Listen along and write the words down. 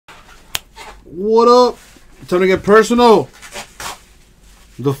What up? Time to get personal.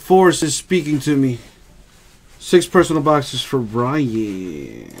 The Force is speaking to me. 6 personal boxes for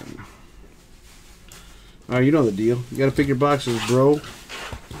Ryan. Alright, you know the deal. You gotta pick your boxes, bro.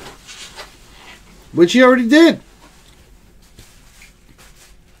 Which he already did.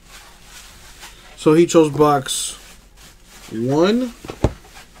 So he chose box 1.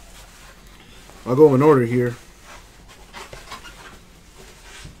 I'll go in order here.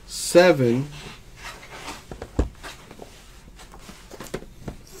 7,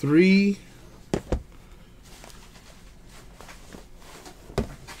 3,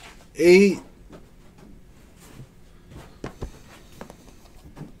 8,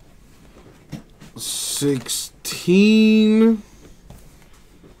 16,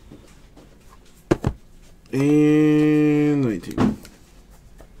 and 19.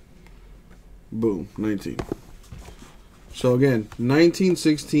 Boom, 19. So again, 19,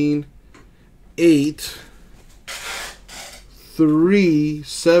 16, 8, 3,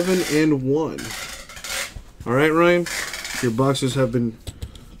 7, and 1. All right, Ryan, your boxes have been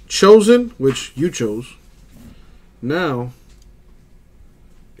chosen, which you chose. Now,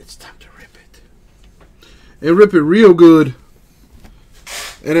 it's time to rip it. And rip it real good.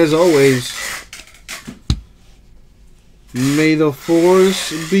 And as always, may the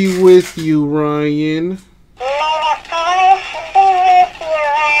Force be with you, Ryan.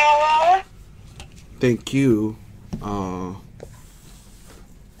 Thank you,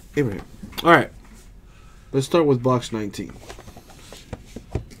 Abraham. All right, let's start with box 19.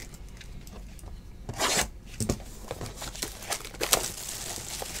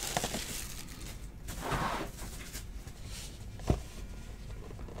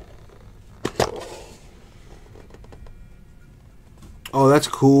 Oh, that's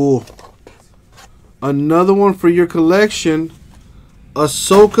cool. Another one for your collection.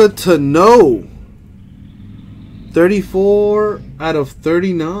 Ahsoka Tano. 34 out of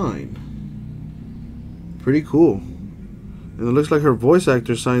 39. Pretty cool. And it looks like her voice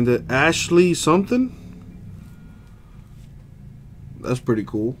actor signed it. Ashley something? That's pretty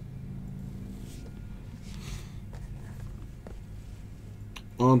cool.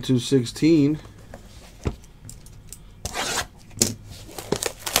 On to 16.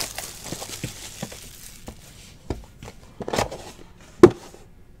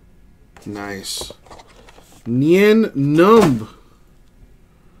 Nice. Nien Numb.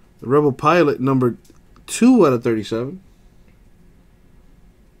 The Rebel Pilot, number 2 out of 37.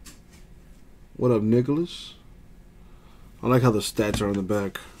 What up, Nicholas? I like how the stats are on the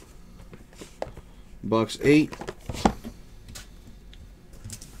back. Box 8.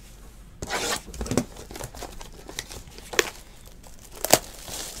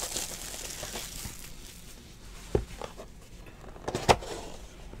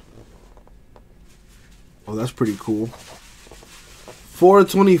 Oh, that's pretty cool.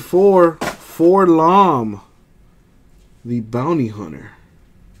 424 for Lam, the Bounty Hunter.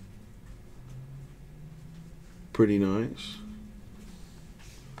 Pretty nice.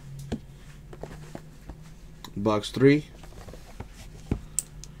 Box 3.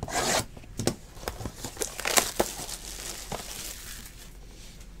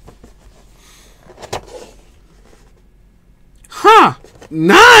 Huh!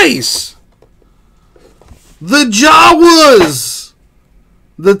 Nice! The Jawas!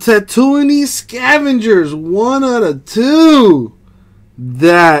 The Tatooine Scavengers, 1 out of 2.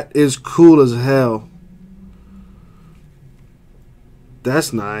 That is cool as hell.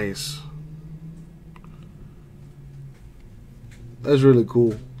 That's nice. That's really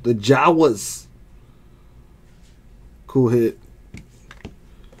cool. The Jawas. Cool hit.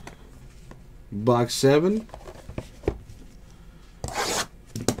 Box 7.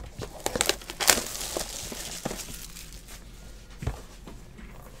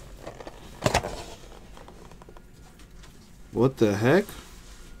 What the heck?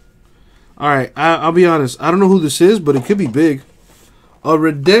 Alright, I'll be honest. I don't know who this is, but it could be big. A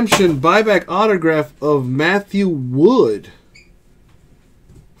redemption buyback autograph of Matthew Wood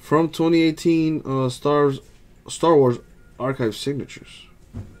from 2018 Star Wars Archive Signatures.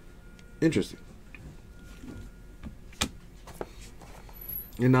 Interesting.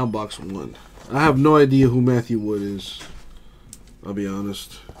 And now box 1. I have no idea who Matthew Wood is. I'll be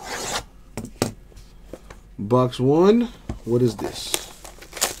honest. Box 1. What is this?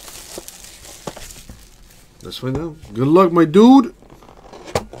 Let's find out. Good luck, my dude.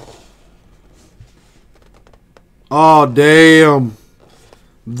 Oh, damn.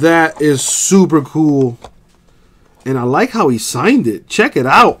 That is super cool. And I like how he signed it. Check it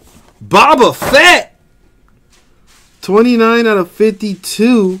out. Boba Fett. 29 out of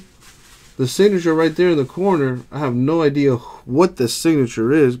 52. the signature right there in the corner, I have no idea what the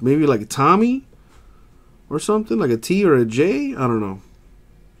signature is. Maybe like Tommy or something, like a T or a J. I don't know.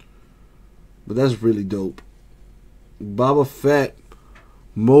 But that's really dope. Boba Fett,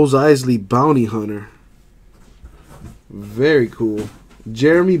 Mos Eisley Bounty Hunter. Very cool.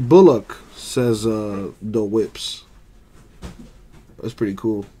 Jeremy Bullock, says the Whips. That's pretty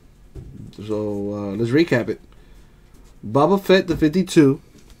cool. So let's recap it. Boba Fett the 52.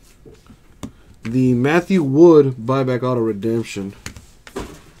 The Matthew Wood buyback auto redemption.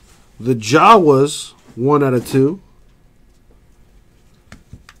 The Jawas 1 out of 2.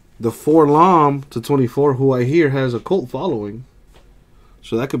 The Forlom to 24, who I hear has a cult following.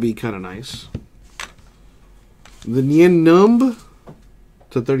 So that could be kind of nice. The Nien Numb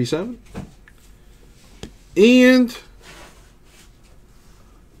to 37. And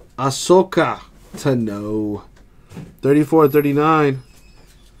Ahsoka to no. 34-39.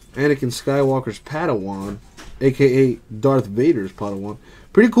 Anakin Skywalker's Padawan, a.k.a. Darth Vader's Padawan.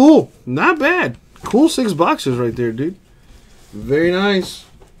 Pretty cool. Not bad. Cool 6 boxes right there, dude. Very nice.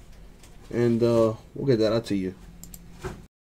 And we'll get that out to you.